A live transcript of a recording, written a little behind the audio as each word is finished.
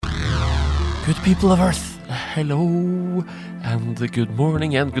Good people of Earth, hello, and good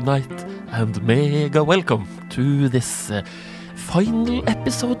morning and good night, and mega welcome to this final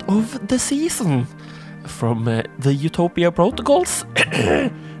episode of the season from the Utopia Protocols.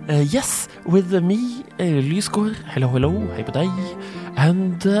 Yes, with me, Lysgård, hello, hei på deg,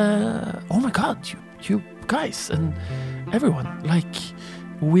 and oh my god, you guys and everyone, like,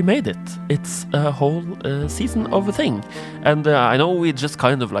 we made it. It's a whole season of a thing. And I know we just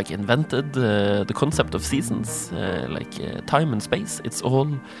kind of like invented the concept of seasons, time and space. It's all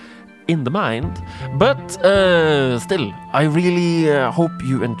in the mind. But still, I really hope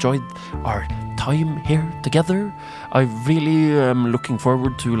you enjoyed our time here together. I really am looking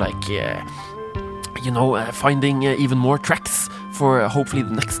forward to finding even more tracks for hopefully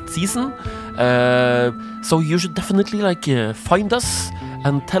the next season. So you should definitely find us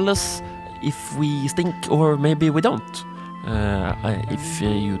and tell us if we stink or maybe we don't. If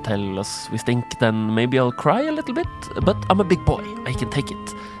you tell us we stink, then maybe I'll cry a little bit, but I'm a big boy, I can take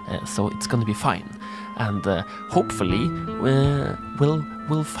it, so it's gonna be fine. And hopefully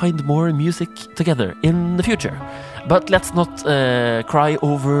we'll find more music together in the future. But let's not cry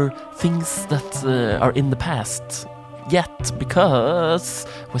over things that are in the past yet, because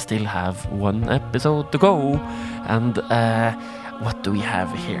we still have one episode to go. And what do we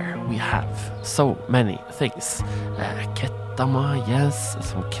have here? We have so many things. Ketama, yes,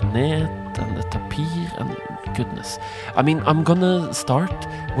 some Knet and the Tapir, and goodness. I mean, I'm gonna start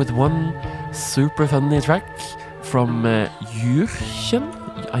with one super funny track from Jürgen.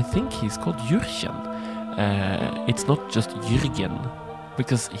 I think he's called Jürgen. It's not just Jürgen,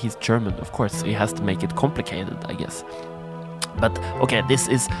 because he's German, of course. He has to make it complicated, I guess. But okay, this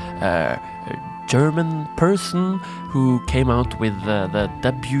is German person who came out with their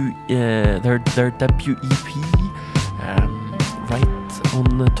debut EP right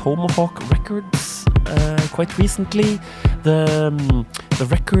on Tomahawk Records quite recently. The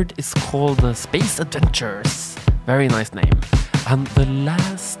record is called Space Adventures. Very nice name. And the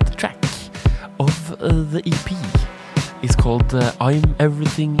last track of the EP is called I'm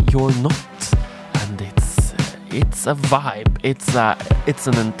Everything You're Not, and it's a vibe. It's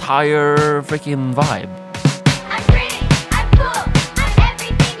an entire freaking vibe. I'm free, I'm cool, I'm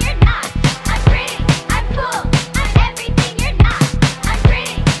everything you're not. I'm free, I'm cool, I'm everything you're not. I'm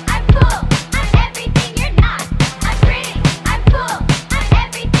free, I'm cool, I'm everything you're not. I'm free, I'm cool, I'm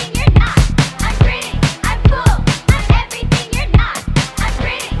everything you're not. I'm free, I'm cool, I'm everything you're not. I'm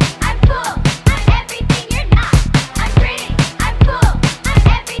free, I'm cool, I'm everything you're not. I'm free, I'm cool, I'm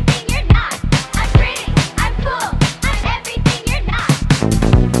everything you're not. I'm free, I'm cool, I'm everything you're not.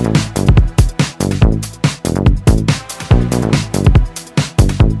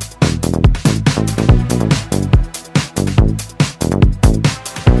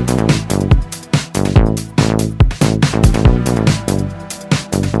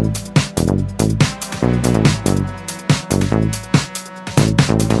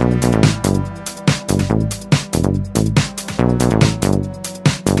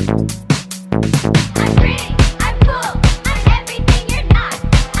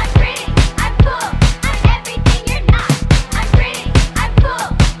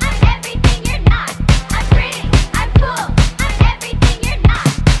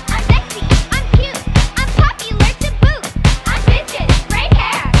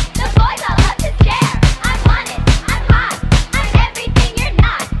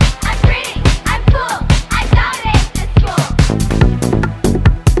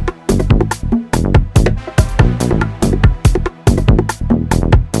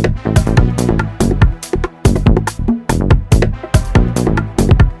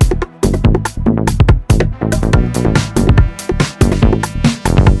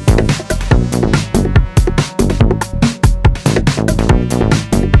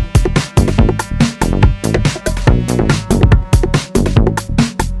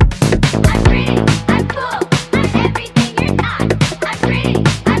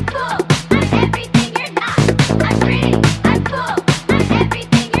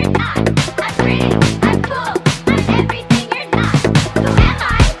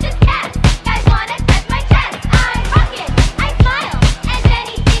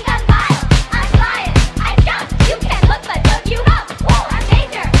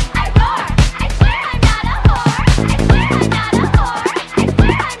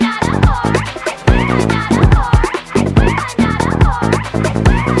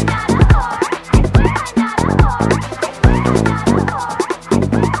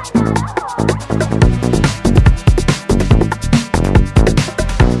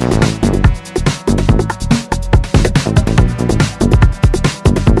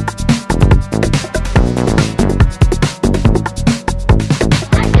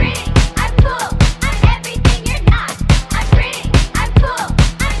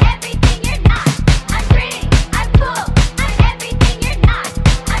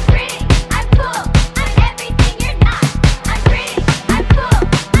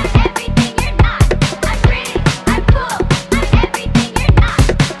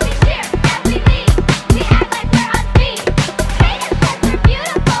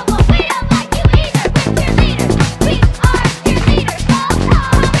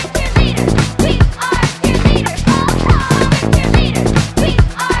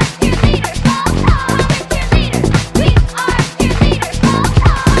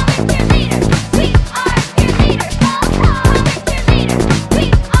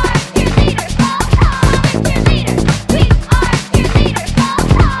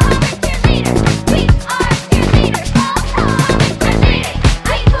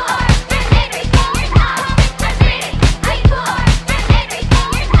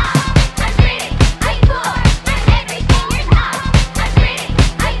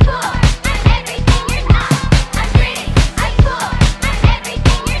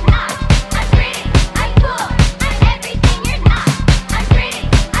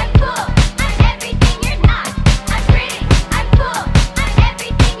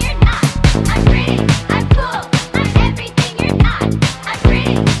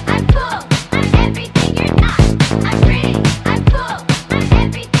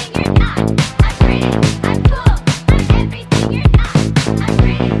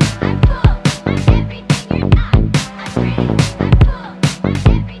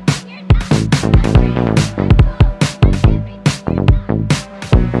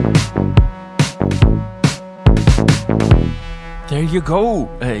 you go,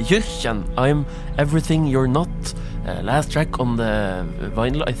 Jürgen. I'm Everything You're Not. Last track on the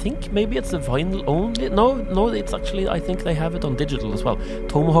vinyl. I think maybe it's the vinyl only. No, it's actually, I think they have it on digital as well.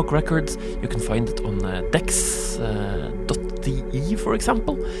 Tomahawk Records. You can find it on Dex.de, for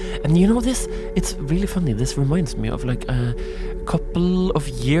example. And you know this? It's really funny. This reminds me of like a couple of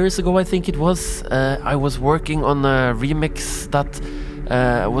years ago, I think it was. I was working on a remix that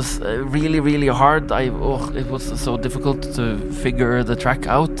was really, really hard. It was so difficult to figure the track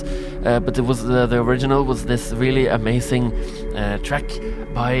out, but it was the original was this really amazing track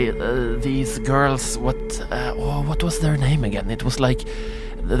by these girls. What was their name again? It was like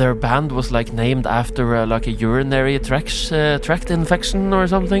their band was like named after like a urinary tract infection or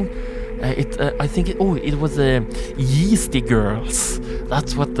something. I think it was the Yeasty Girls.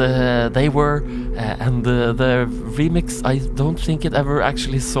 That's what they were, and the remix, I don't think it ever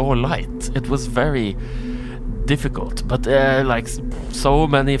actually saw light. It was very difficult, but like so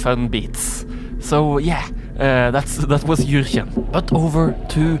many fun beats. So yeah, that was Jürgen. But over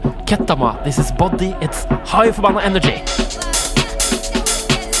to Ketama. This is Body. It's high forbanna energy.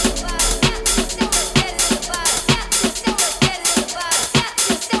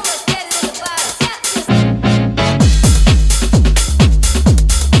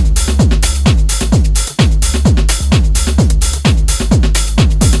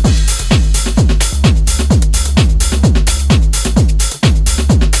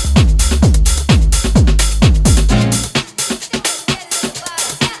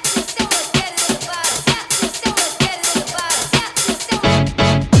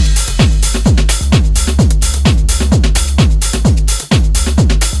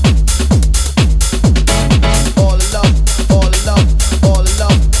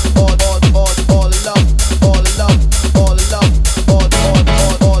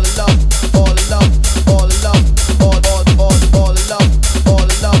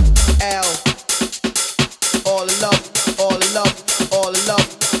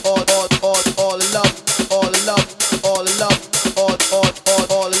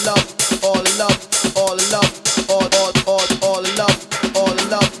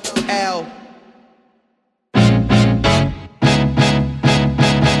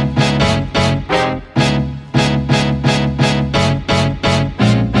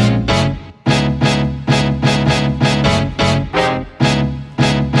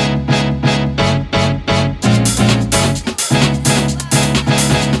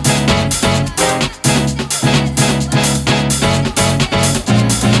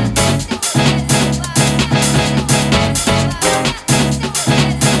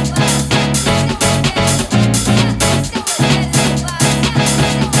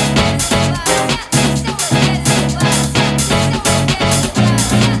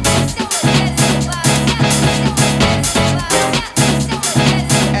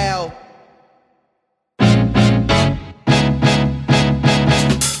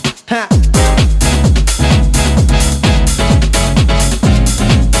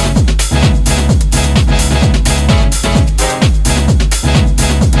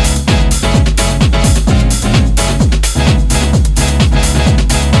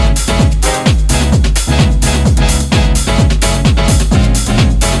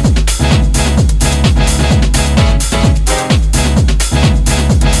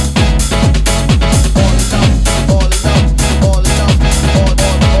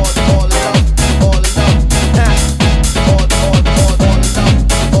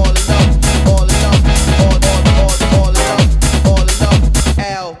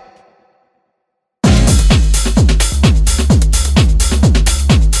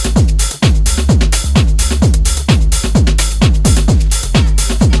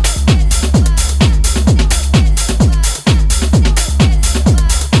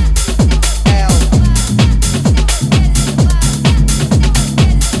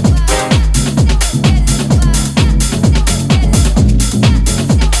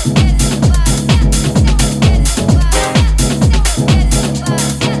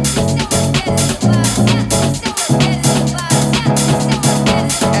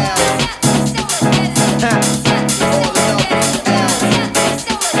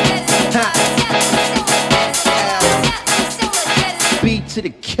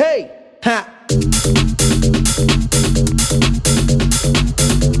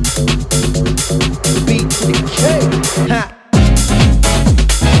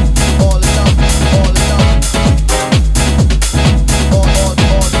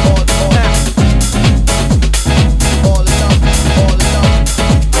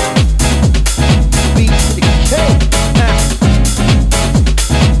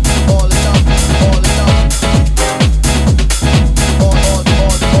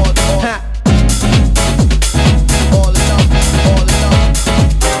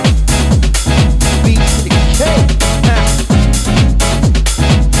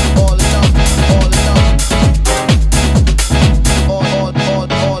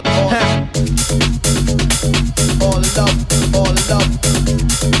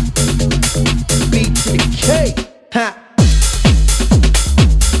 B to the K. Ha.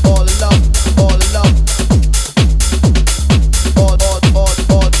 All love, all love. All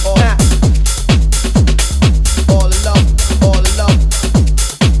ha. All love.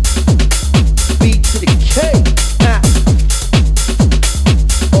 B to the K. Ha.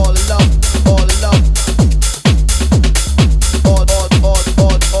 All love, all love. All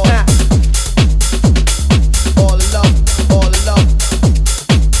ha. All love.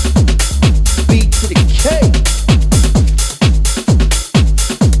 B to the K.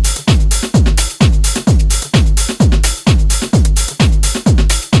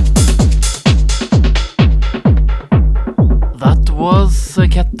 That was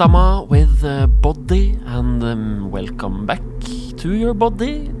Ketama with Body, and welcome back to your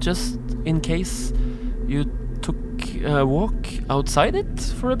body, just in case you took a walk outside it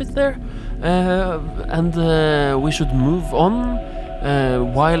for a bit there. And we should move on.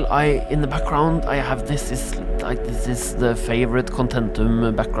 While in the background, I have this is the favorite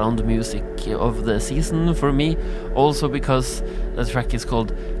Contentum background music of the season for me. Also because the track is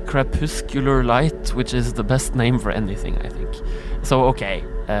called Crepuscular Light, which is the best name for anything, I think. So okay,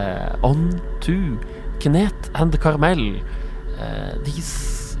 on to Knet and Carmel.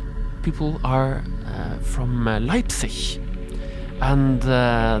 These people are from Leipzig. And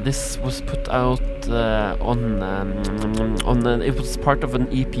this was put out it was part of an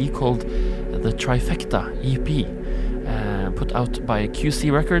EP called the Trifecta EP, put out by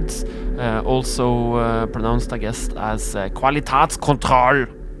QC Records, also pronounced, I guess, as Qualitätskontroll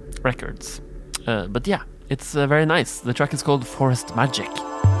Records. But yeah, it's very nice. The track is called Forest Magic.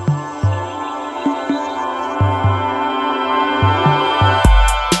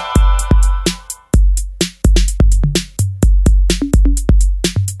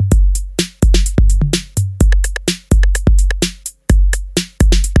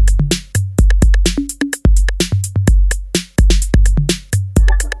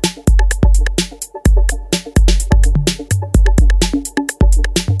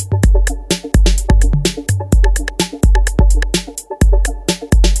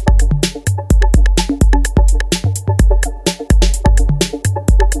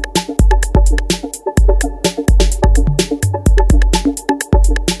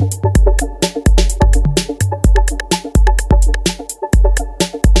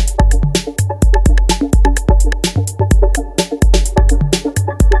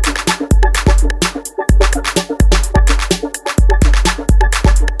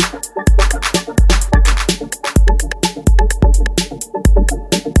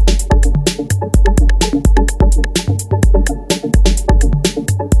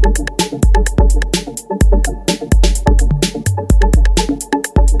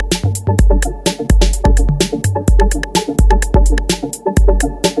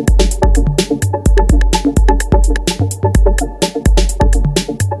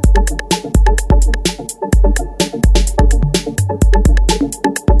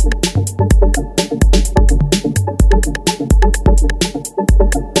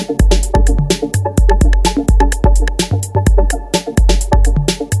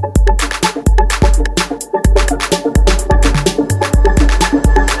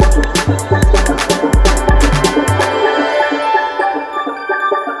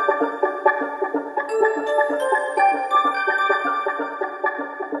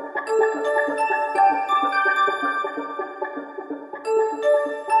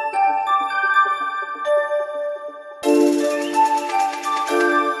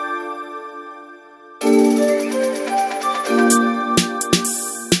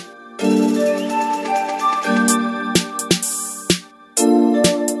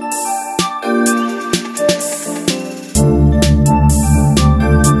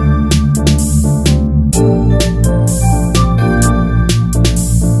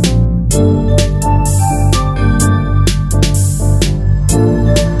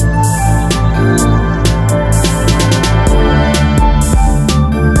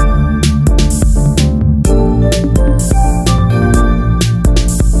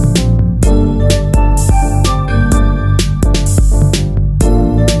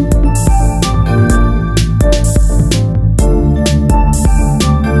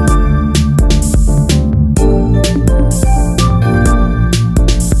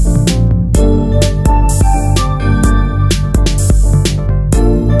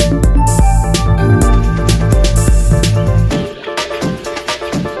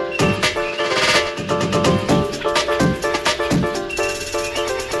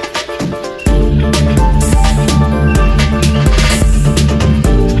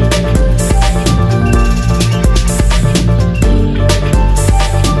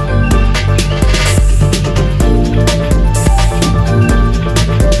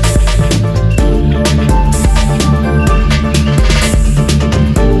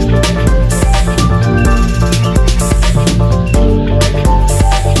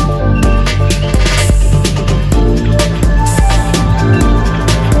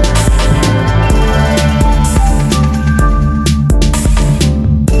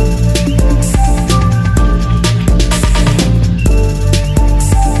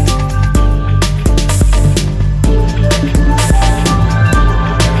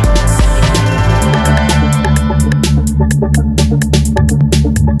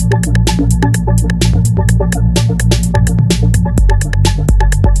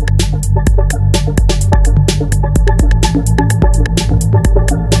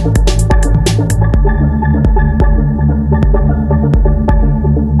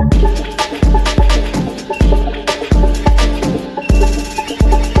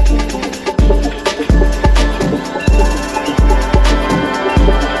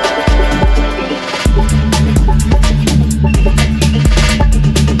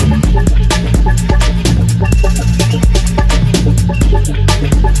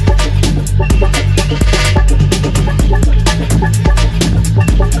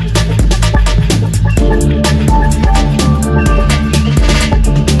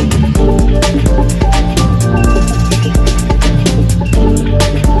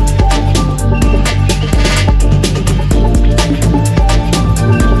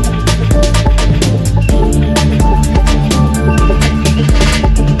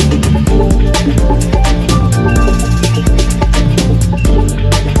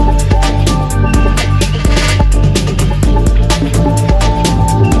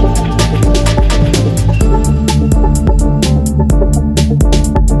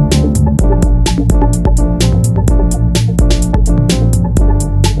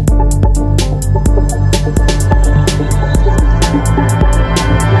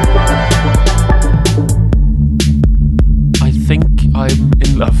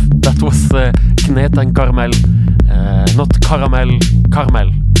 Caramel,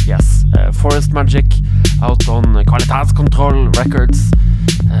 yes. Forest Magic out on Kvalitetskontroll Records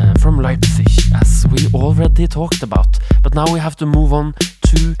from Leipzig, as we already talked about. But now we have to move on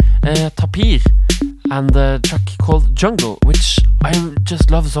to Tapir and a track called Jungle, which I just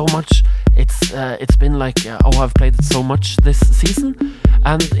love so much. It's been like, I've played it so much this season,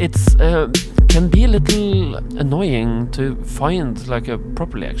 and it's can be a little annoying to find like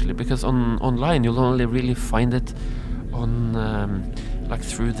properly, actually, because online you'll only really find it on like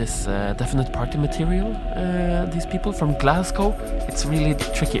through this Definite Party material. These people from Glasgow, it's really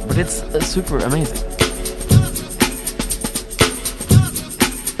tricky, but it's super amazing.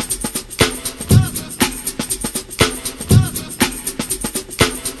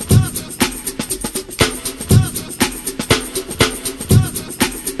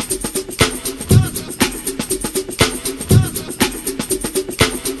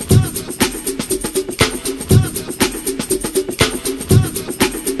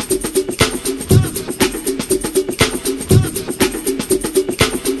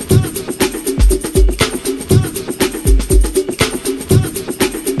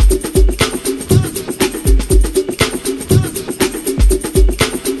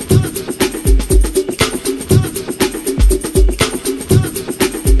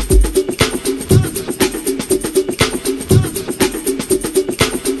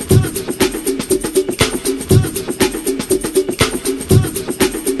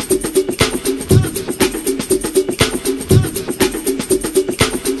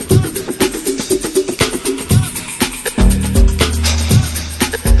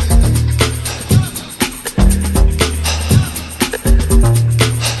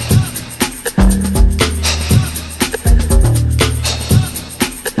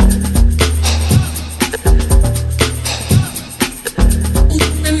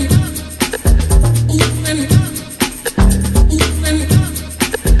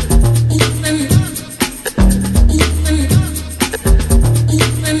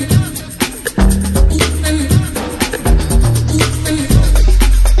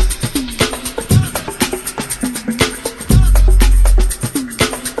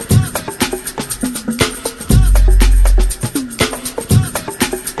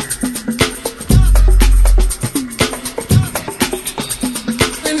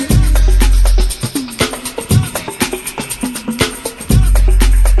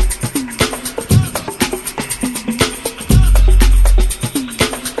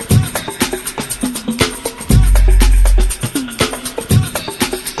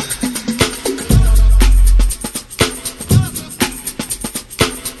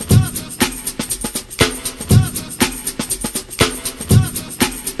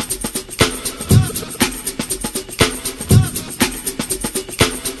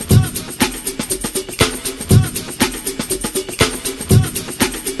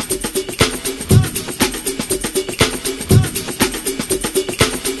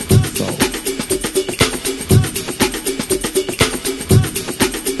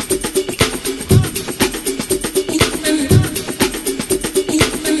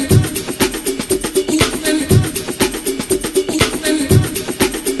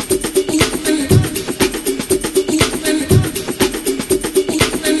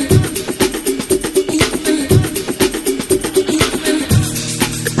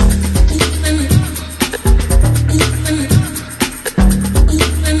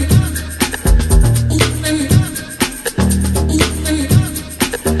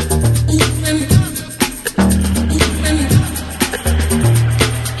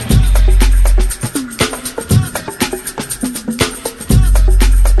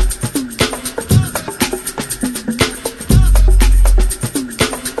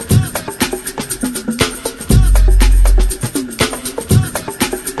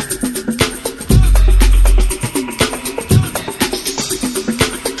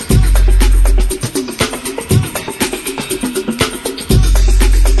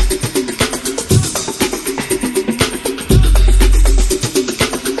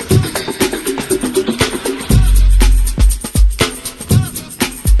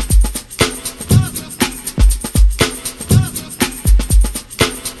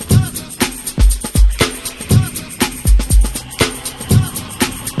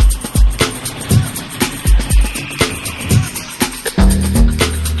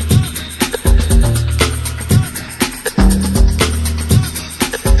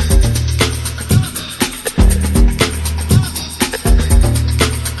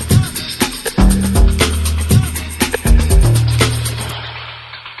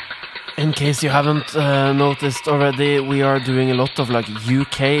 In case you haven't noticed already, we are doing a lot of like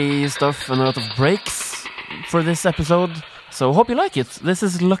UK stuff and a lot of breaks for this episode. So hope you like it. This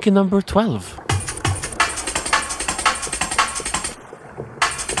is lucky number 12.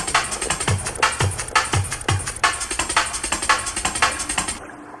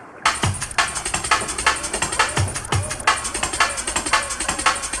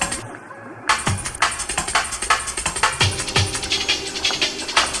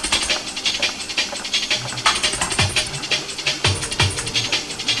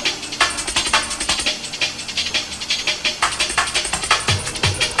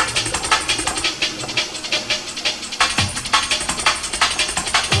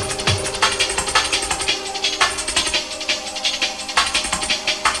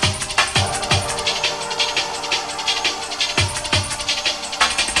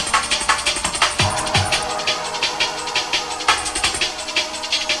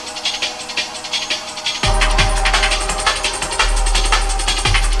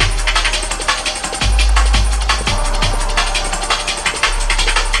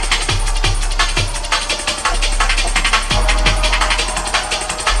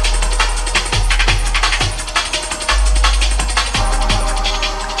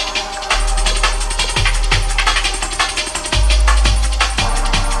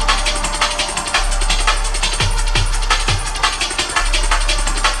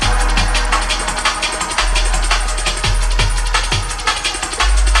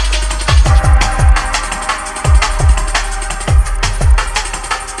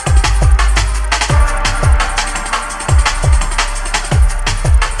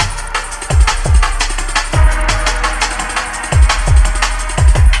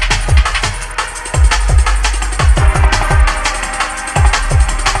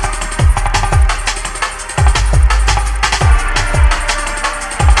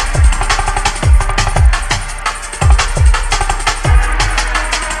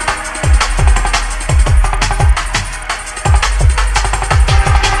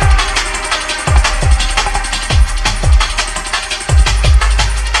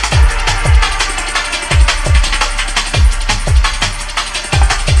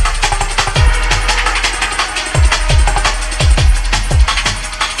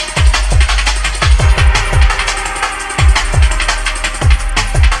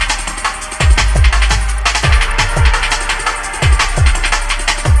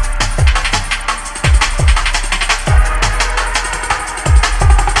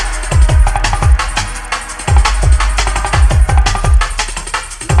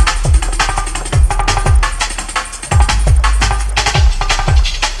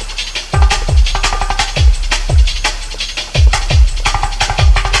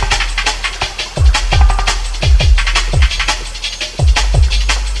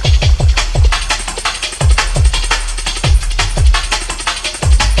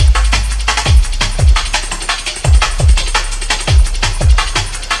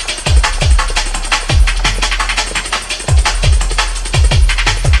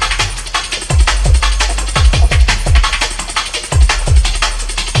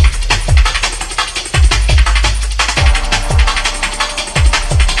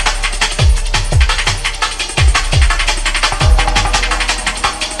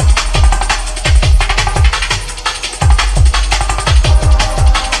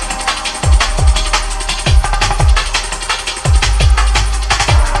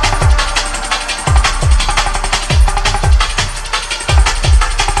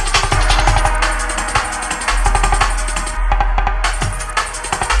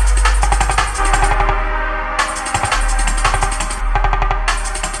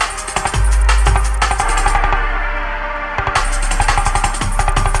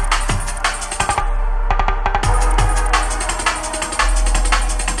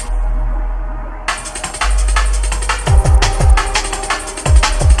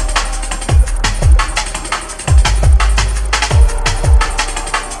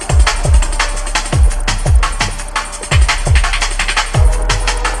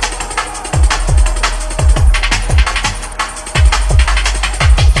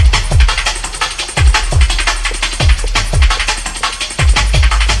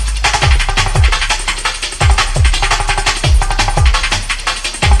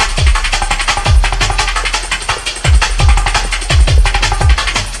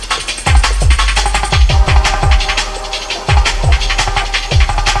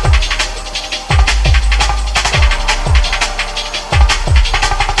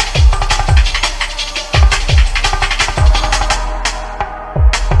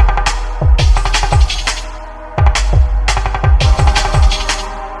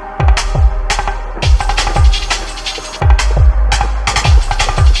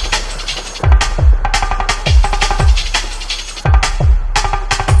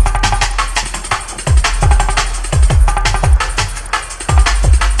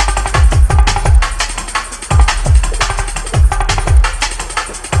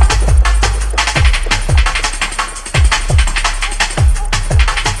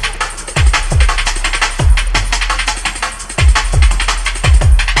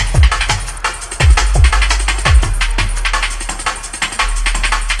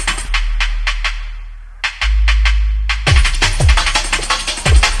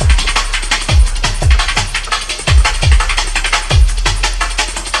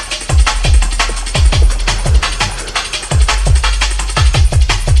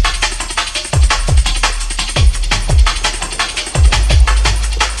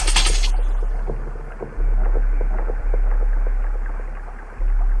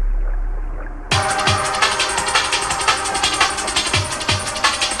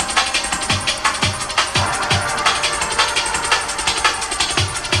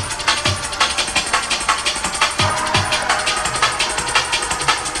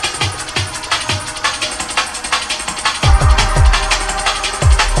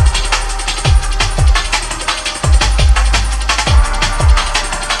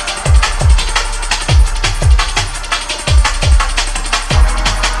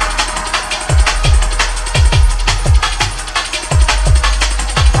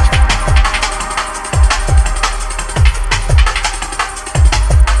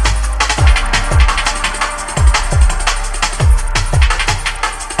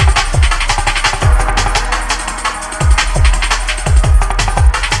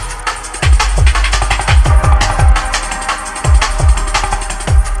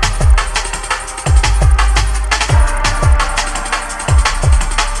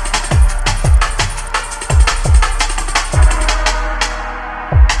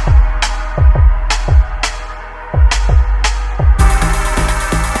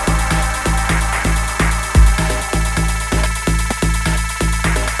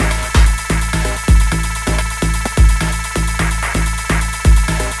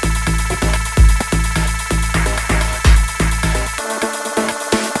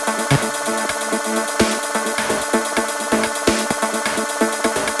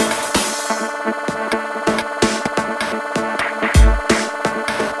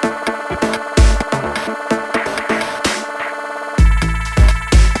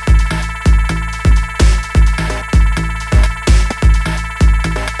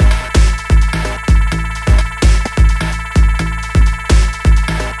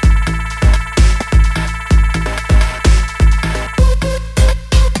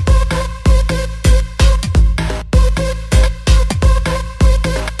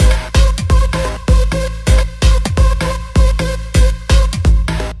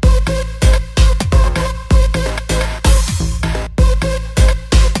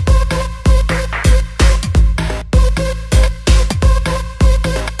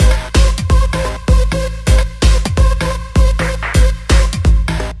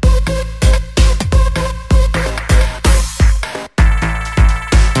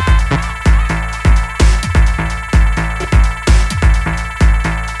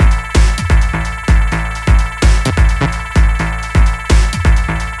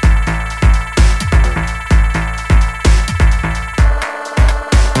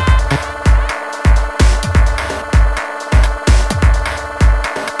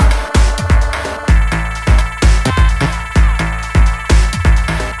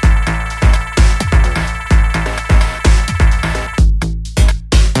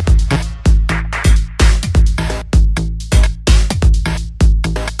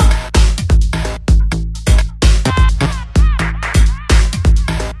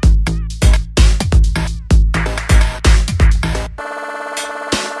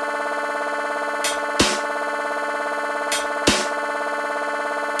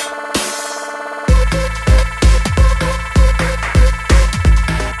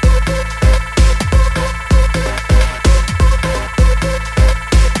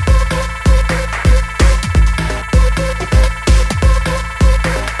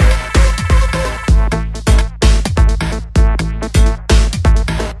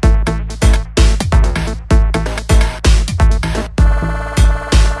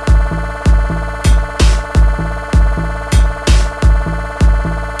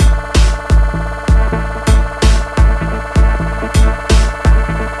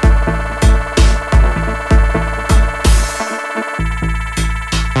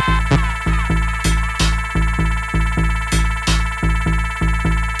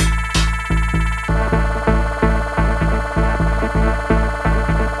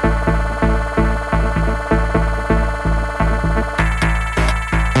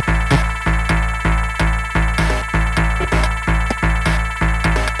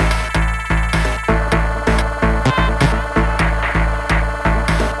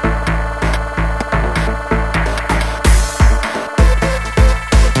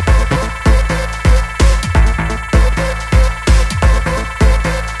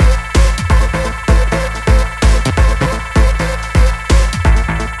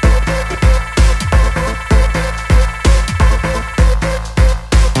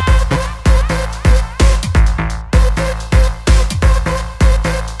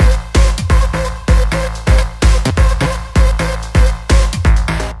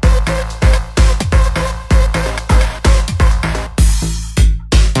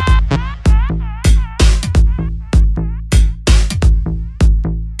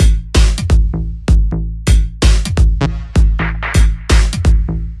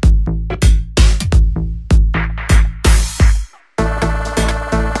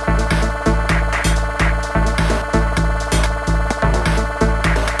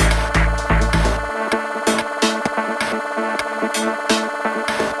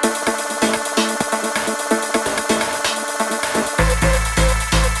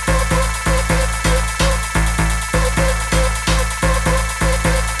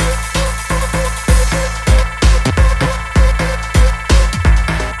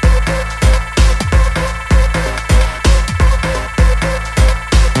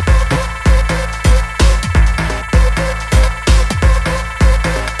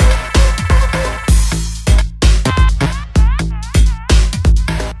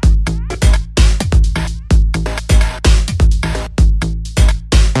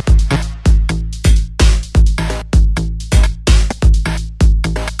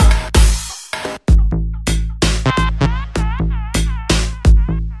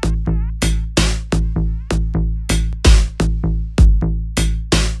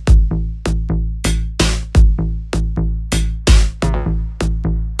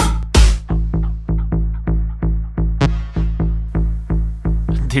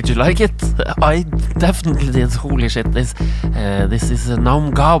 Did you like it? I definitely did. Holy shit! This is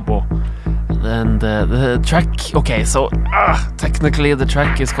Naum Gabo, and the track. Okay, so technically the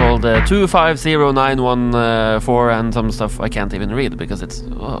track is called 250914 and some stuff I can't even read because it's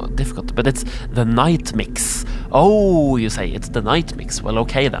difficult. But it's the night mix. Oh, you say it's the night mix? Well,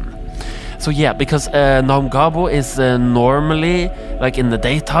 okay then. So yeah, because Naum Gabo is normally like in the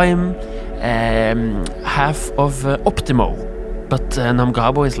daytime half of Optimo. But Naum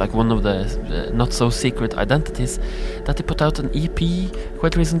Gabo is like one of the not so secret identities that they put out an EP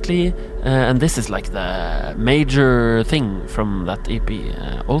quite recently, and this is like the major thing from that EP.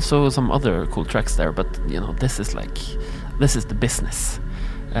 Also some other cool tracks there, but you know, this is the business.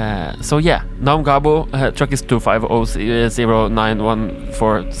 So yeah, Naum Gabo, track is 250914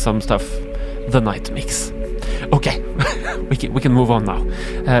 for some stuff, the night mix. Okay, we can move on now.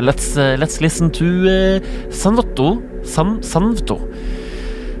 Let's listen to Sanvto.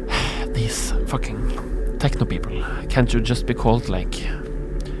 These fucking techno people. Can't you just be called like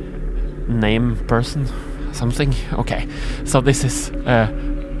name person something? Okay, so this is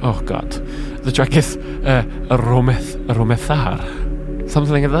oh god, the track is Romethar,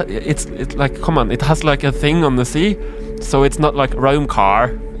 something like that. It's like, come on, it has like a thing on the sea, so it's not like Rome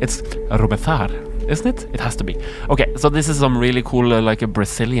car, it's Romethar. Isn't it? It has to be. Okay, so this is some really cool, like a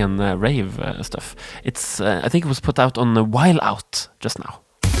Brazilian rave stuff. It's, I think it was put out on While Out just now.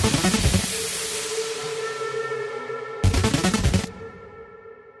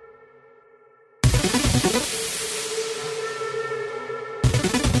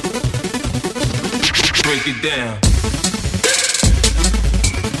 Break it down.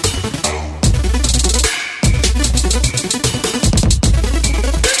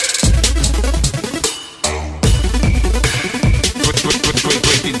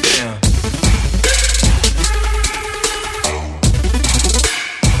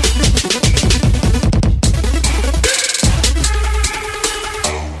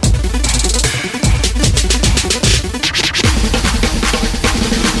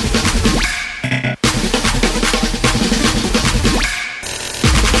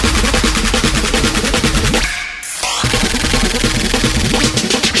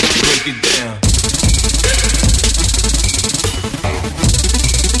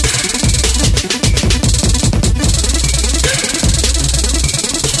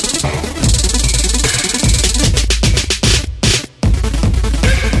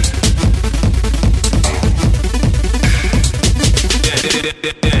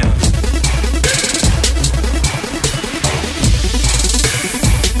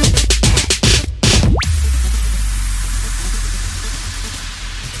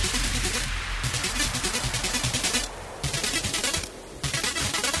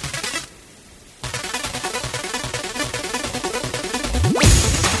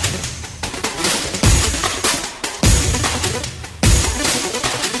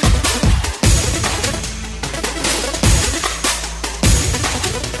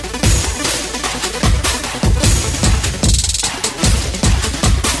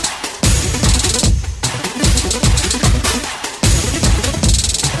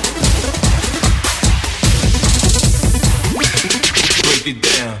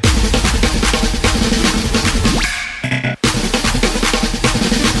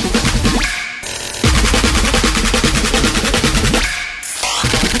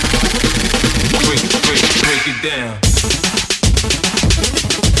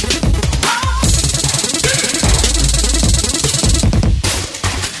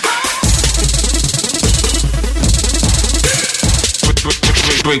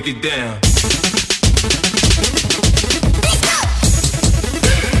 Break it down. Break it down.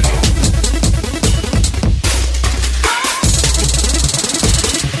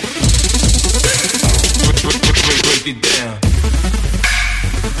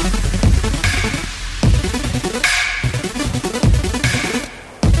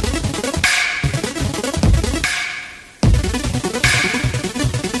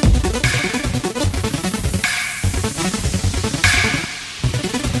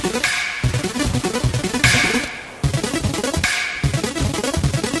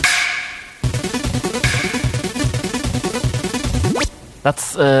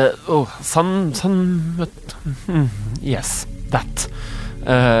 That's yes, that.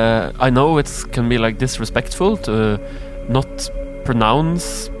 I know it can be like disrespectful to not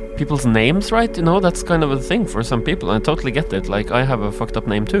pronounce people's names right. You know, that's kind of a thing for some people. I totally get it. Like, I have a fucked up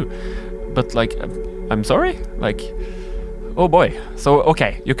name too, but like, I'm sorry. Like, oh boy. So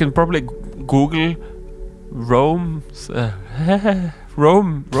okay, you can probably Google Rome's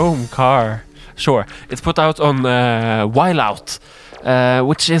Rome car. Sure, it's put out on While Out.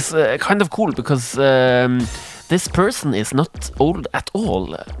 which is kind of cool because this person is not old at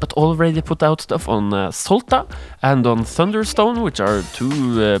all, but already put out stuff on Solta and on Thunderstone, which are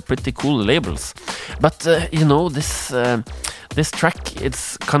two pretty cool labels. But you know, this track,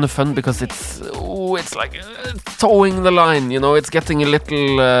 it's kind of fun because it's like towing the line, you know, it's getting a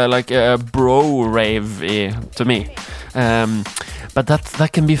little like a bro rave to me. But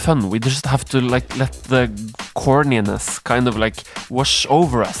that can be fun. We just have to like let the corniness kind of like wash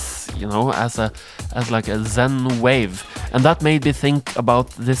over us, you know, as like a zen wave. And that made me think about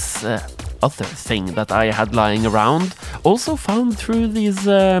this other thing that I had lying around, also found through these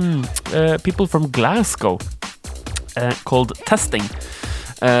people from Glasgow, called Testing.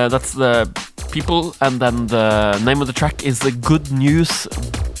 That's the people, and then the name of the track is the Good News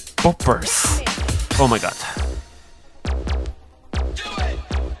Boppers. Oh my god.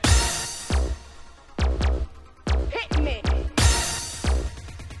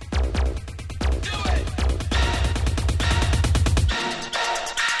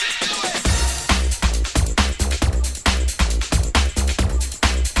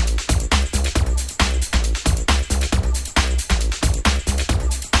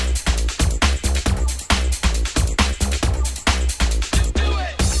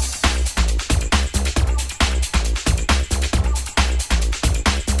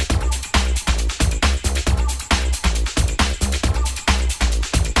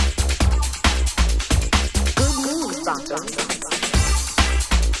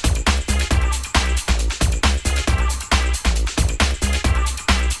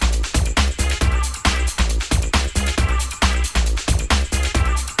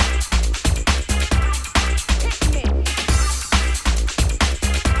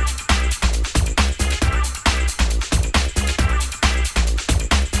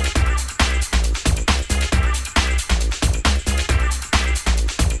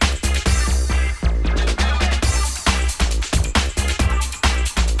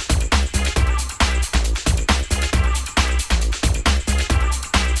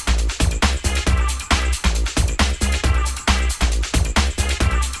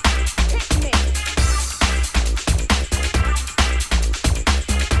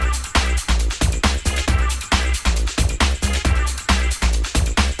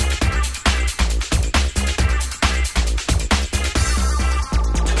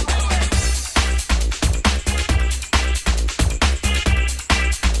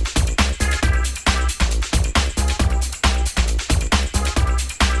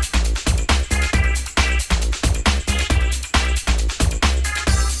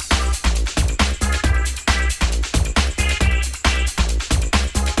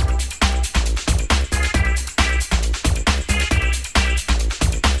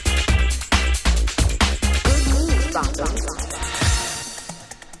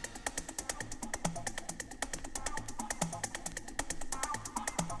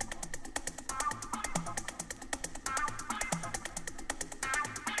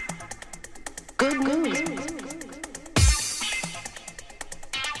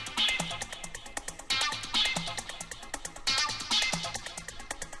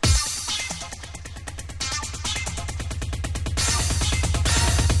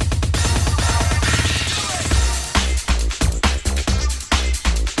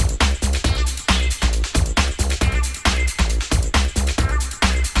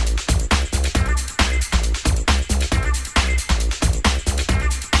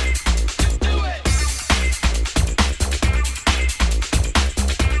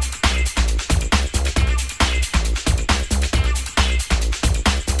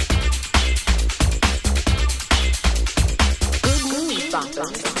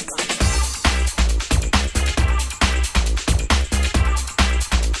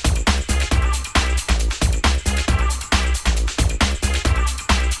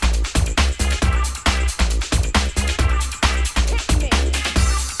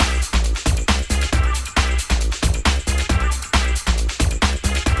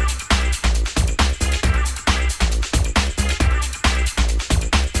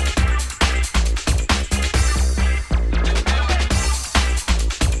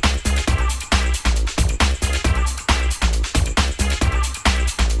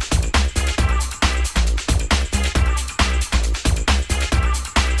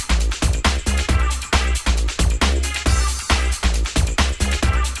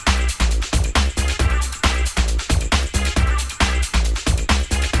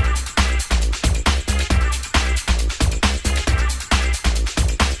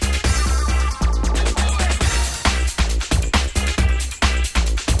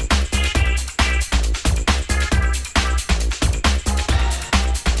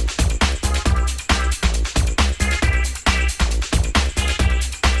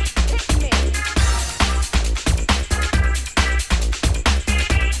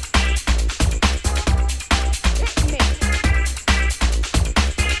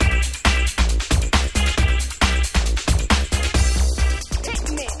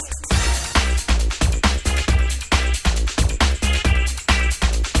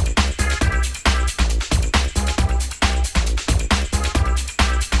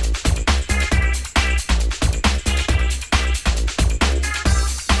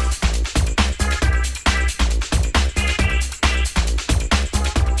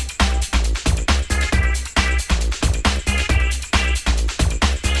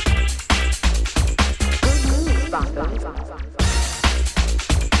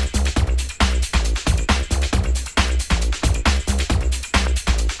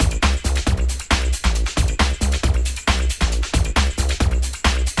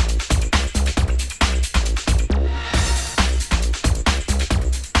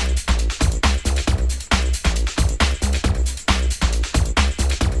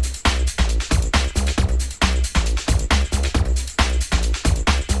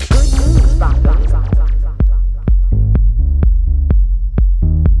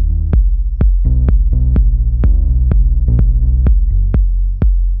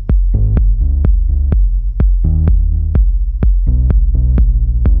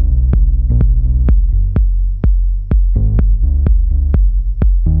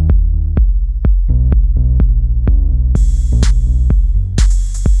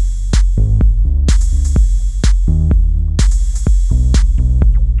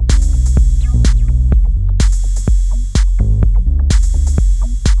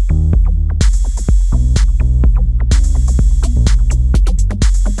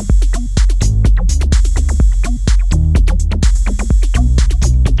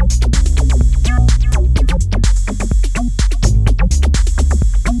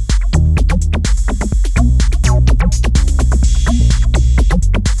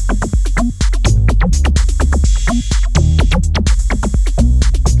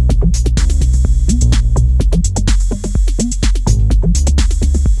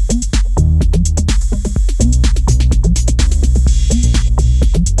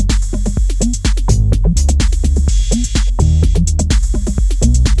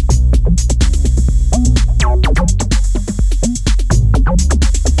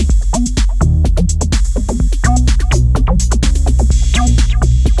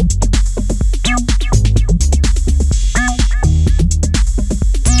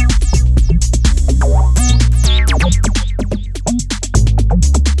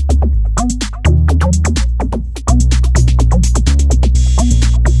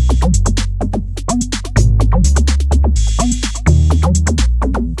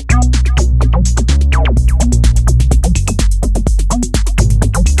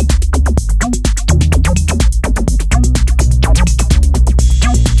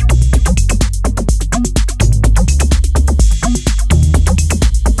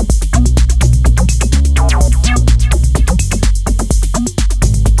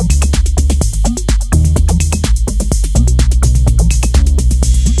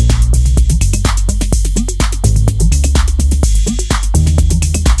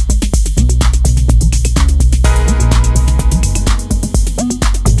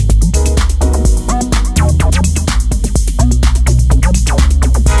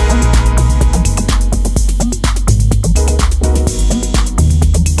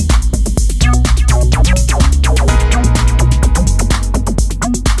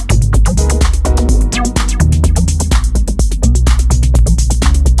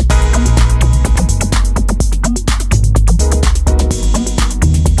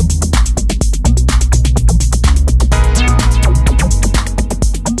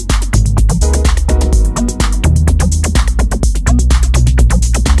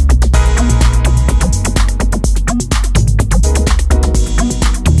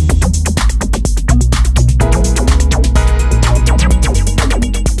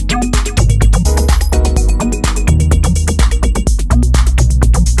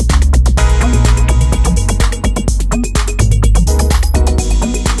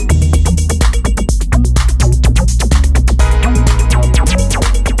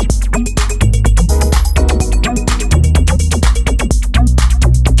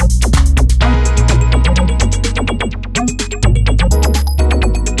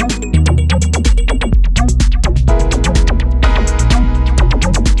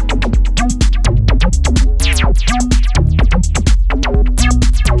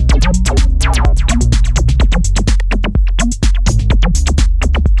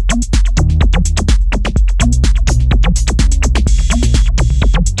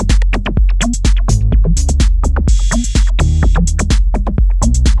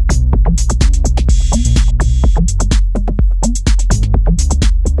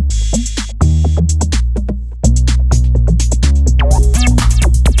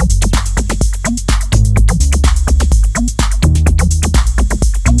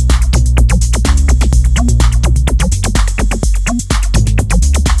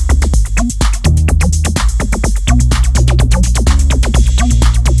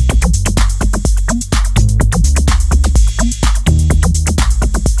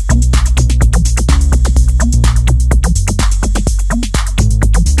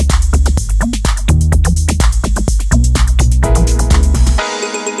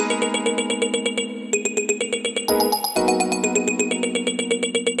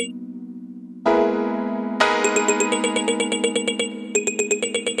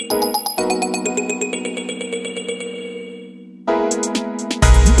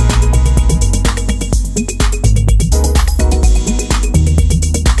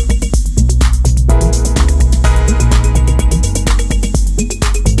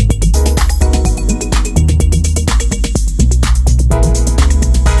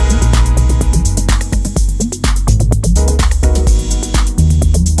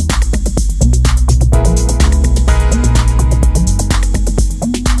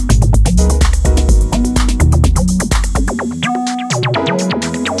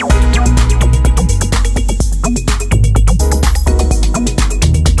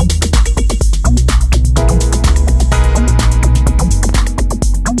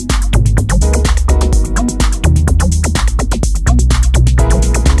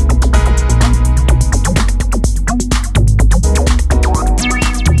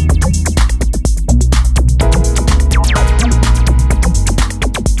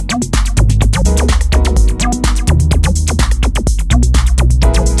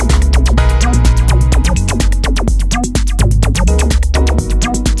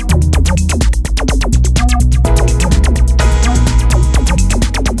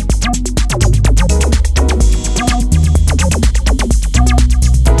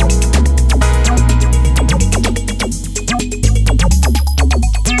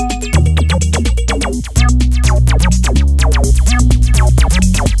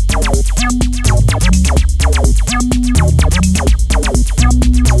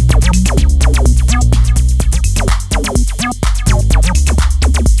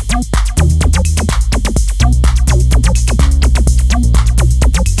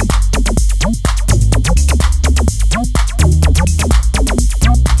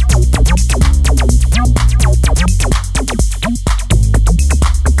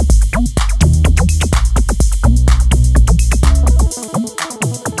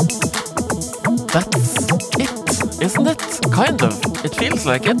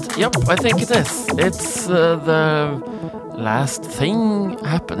 Feels like it. Yep, I think it is. It's the last thing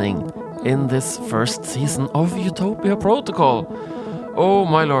happening in this first season of Utopia Protocol. Oh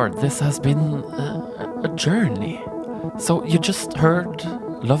my lord, this has been a journey. So you just heard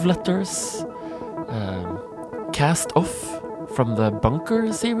Love Letters, Cast Off from the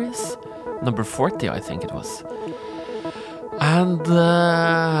Bunker series, number 40 I think it was. And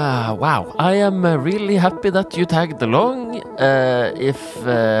wow, I am really happy that you tagged along. If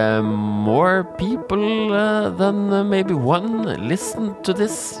more people than maybe one listen to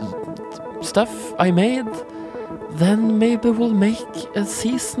this stuff I made, then maybe we'll make a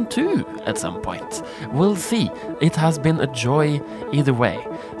season 2 at some point. We'll see. It has been a joy either way.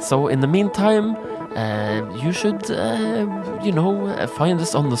 So in the meantime, you should, find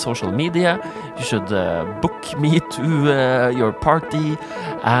us on the social media. You should book me to your party,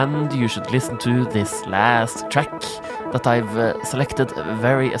 and you should listen to this last track that I've selected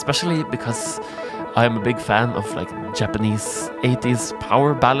very especially because I'm a big fan of like Japanese 80s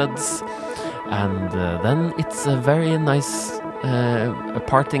power ballads. And then it's a very nice a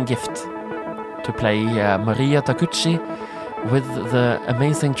parting gift to play Maria Takuchi with the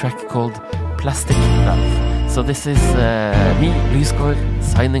amazing track called Plastic Love. So this is me, Lysgård,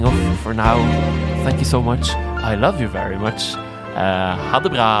 signing off for now. Thank you so much. I love you very much. Ha det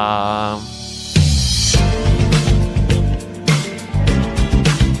bra!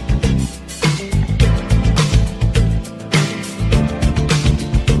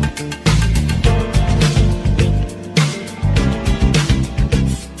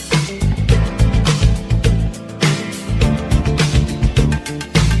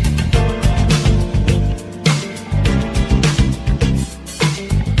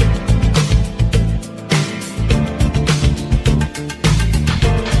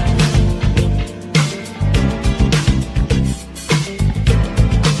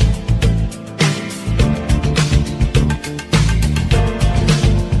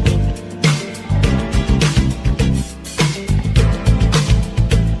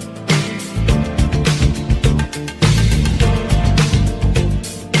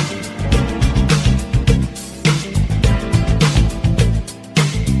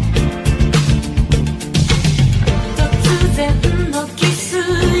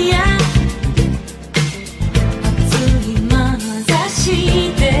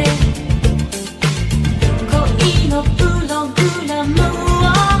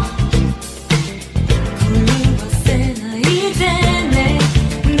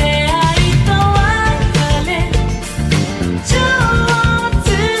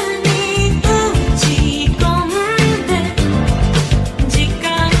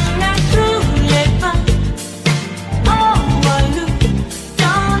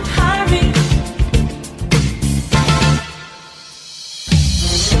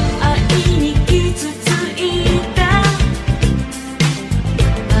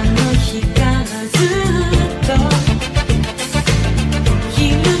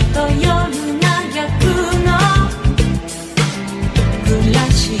暮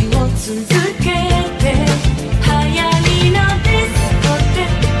らしを続け